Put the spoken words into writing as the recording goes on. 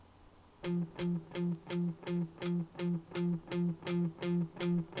ว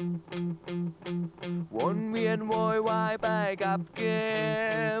นเวียนโวยวายไปกับเก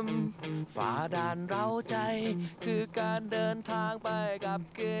มฝ่าด่านเราใจคือการเดินทางไปกับ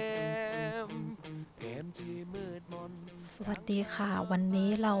เกมที่มืดมน สวัสดีค่ะ วันนี้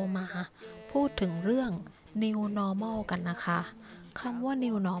เรามาพูดถึงเรื่อง New Normal กันนะคะคำว่า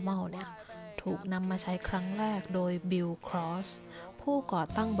New Normal เนี่ยถูกนำมาใช้ครั้งแรกโดยบิล ครอสผู้ก่อ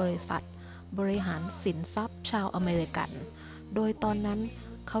ตั้งบริษัทบริหารสินทรัพย์ชาวอเมริกันโดยตอนนั้น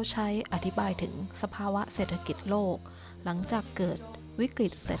เขาใช้อธิบายถึงสภาวะเศรษฐกิจโลกหลังจากเกิดวิกฤ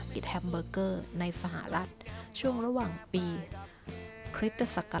ตเศรษฐกิจแฮมเบอร์เกอร์ในสหรัฐช่วงระหว่างปีคริสต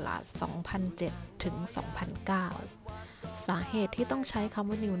ศักราช 2007 ถึง 2009 สาเหตุที่ต้องใช้คำ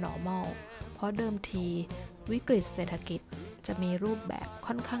ว่า New Normal เพราะเดิมทีวิกฤตเศรษฐกิจจะมีรูปแบบ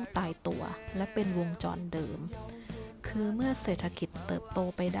ค่อนข้างตายตัวและเป็นวงจรเดิมคือเมื่อเศรษฐกิจเติบโต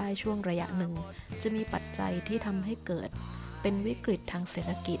ไปได้ช่วงระยะหนึ่งจะมีปัจจัยที่ทำให้เกิดเป็นวิกฤตทางเศรษ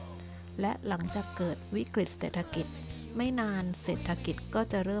ฐกิจและหลังจากเกิดวิกฤตเศรษฐกิจไม่นานเศรษฐกิจก็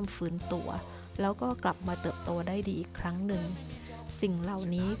จะเริ่มฟื้นตัวแล้วก็กลับมาเติบโตได้ดีอีกครั้งหนึ่งสิ่งเหล่า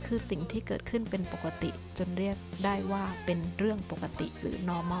นี้คือสิ่งที่เกิดขึ้นเป็นปกติจนเรียกได้ว่าเป็นเรื่องปกติหรือ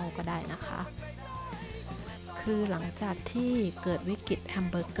normal ก็ได้นะคะคือหลังจากที่เกิดวิกฤตแฮม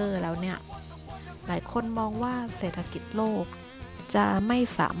เบอร์เกอร์แล้วเนี่ยหลายคนมองว่าเศรษฐกิจโลกจะไม่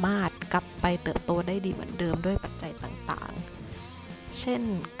สามารถกลับไปเติบโตได้ดีเหมือนเดิมด้วยปัจจัยต่างๆเช่น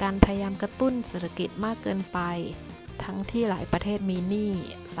การพยายามกระตุ้นเศรษฐกิจมากเกินไปทั้งที่หลายประเทศมีหนี้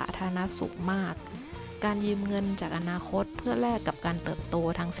สาธารณสุขมากการยืมเงินจากอนาคตเพื่อแลกกับการเติบโต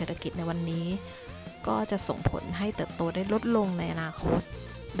ทางเศรษฐกิจในวันนี้ก็จะส่งผลให้เติบโตได้ลดลงในอนาคต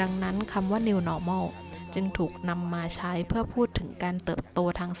ดังนั้นคำว่า New Normal จึงถูกนำมาใช้เพื่อพูดถึงการเติบโต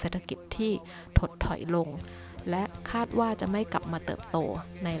ทางเศรษฐกิจที่ถดถอยลงและคาดว่าจะไม่กลับมาเติบโต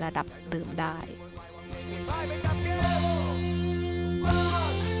ในระดับเดิมได้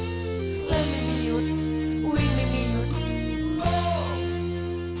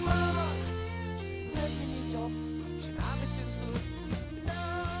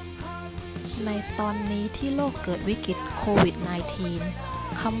ในตอนนี้ที่โลกเกิดวิกฤตโควิด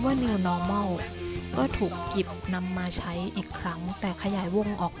 -19 คำว่า New Normal ก็ถูกหยิบนำมาใช้อีกครั้งแต่ขยายวง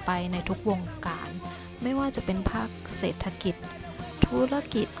ออกไปในทุกวงการไม่ว่าจะเป็นภาคเศรษฐกิจธุร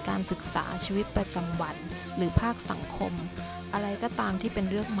กิจการศึกษาชีวิตประจำวันหรือภาคสังคมอะไรก็ตามที่เป็น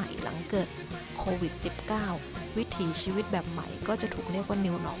เรื่องใหม่หลังเกิดโควิด -19 วิถีชีวิตแบบใหม่ก็จะถูกเรียกว่า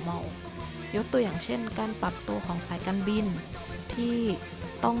New Normal ยกตัวอย่างเช่นการปรับตัวของสายการบินที่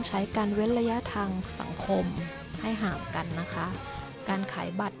ต้องใช้การเว้นระยะทางสังคมให้ห่างกันนะคะการขาย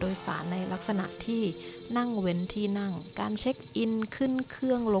บัตรโดยสารในลักษณะที่นั่งเว้นที่นั่งการเช็คอินขึ้นเค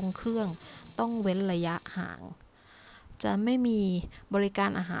รื่องลงเครื่องต้องเว้นระยะห่างจะไม่มีบริการ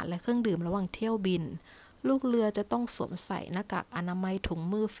อาหารและเครื่องดื่มระหว่างเที่ยวบินลูกเรือจะต้องสวมใส่หน้ากากอนามัยถุง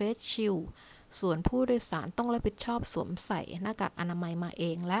มือเฟสชิลด์ส่วนผู้โดยสารต้องรับผิดชอบสวมใส่หน้ากากอนามัยมาเอ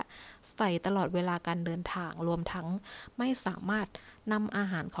งและใส่ตลอดเวลาการเดินทางรวมทั้งไม่สามารถนำอา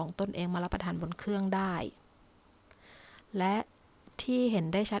หารของตนเองมารับประทานบนเครื่องได้และที่เห็น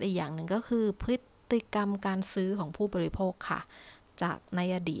ได้ชัดอีกอย่างหนึ่งก็คือพฤติกรรมการซื้อของผู้บริโภคค่ะจากใน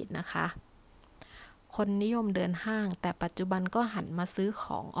อดีตนะคะคนนิยมเดินห้างแต่ปัจจุบันก็หันมาซื้อข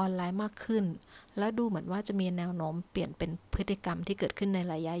องออนไลน์มากขึ้นและดูเหมือนว่าจะมีแนวโน้มเปลี่ยนเป็นพฤติกรรมที่เกิดขึ้นใน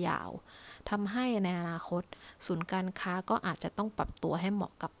ระยะยาวทำให้ในอนาคตศูนย์การค้าก็อาจจะต้องปรับตัวให้เหมา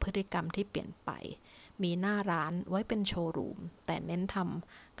ะกับพฤติกรรมที่เปลี่ยนไปมีหน้าร้านไว้เป็นโชว์รูมแต่เน้นท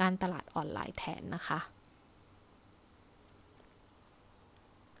ำการตลาดออนไลน์แทนนะคะ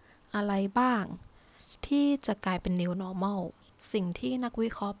อะไรบ้างที่จะกลายเป็น New Normal สิ่งที่นักวิ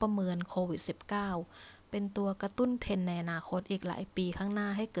เคราะห์ประเมินโควิด -19 เป็นตัวกระตุ้นเทรนด์ในอนาคตอีกหลายปีข้างหน้า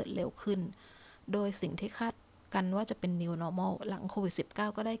ให้เกิดเร็วขึ้นโดยสิ่งที่คาดกันว่าจะเป็น New Normal หลังโควิด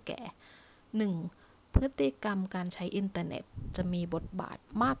 -19 ก็ได้แก่ 1. พฤติกรรมการใช้อินเทอร์เน็ตจะมีบทบาท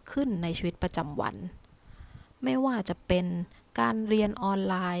มากขึ้นในชีวิตประจำวันไม่ว่าจะเป็นการเรียนออน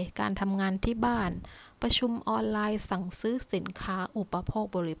ไลน์การทำงานที่บ้านประชุมออนไลน์สั่งซื้อสินค้าอุปโภค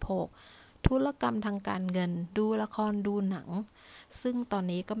บริโภคธุรกรรมทางการเงินดูละครดูหนังซึ่งตอน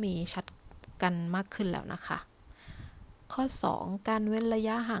นี้ก็มีชัดกันมากขึ้นแล้วนะคะข้อ 2. การเว้นระย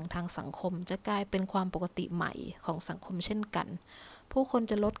ะห่างทางสังคมจะกลายเป็นความปกติใหม่ของสังคมเช่นกันผู้คน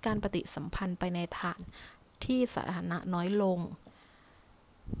จะลดการปฏิสัมพันธ์ไปในทางที่สาธารณะน้อยลง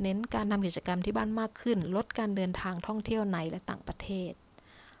เน้นการทำกิจกรรมที่บ้านมากขึ้นลดการเดินทางท่องเที่ยวในและต่างประเทศ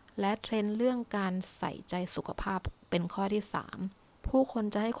และเทรนด์เรื่องการใส่ใจสุขภาพเป็นข้อที่ 3ผู้คน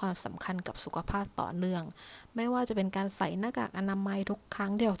จะให้ความสำคัญกับสุขภาพต่อเนื่องไม่ว่าจะเป็นการใส่หน้ากากอนามัยทุกครั้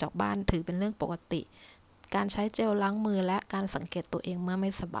งที่ออกจากบ้านถือเป็นเรื่องปกติการใช้เจลล้างมือและการสังเกตตัวเองเมื่อไม่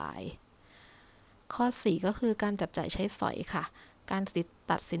สบาย ข้อ 4 ก็คือการจับจ่ายใช้สอยค่ะการ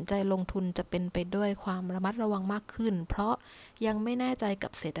ตัดสินใจลงทุนจะเป็นไปด้วยความระมัดระวังมากขึ้นเพราะยังไม่แน่ใจกั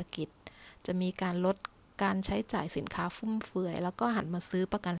บเศรษฐกิจจะมีการลดการใช้จ่ายสินค้าฟุ่มเฟือยแล้วก็หันมาซื้อ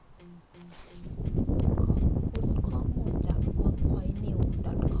ประกันขอบคุณข้อมูลจาก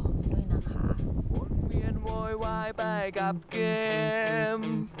workpointnews.com ด้วยนะคะ วนเวียนโวยวายไปกับเกม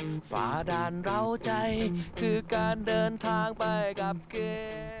ฝ่าด่านเราใจคือการเดินทางไปกับเก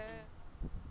ม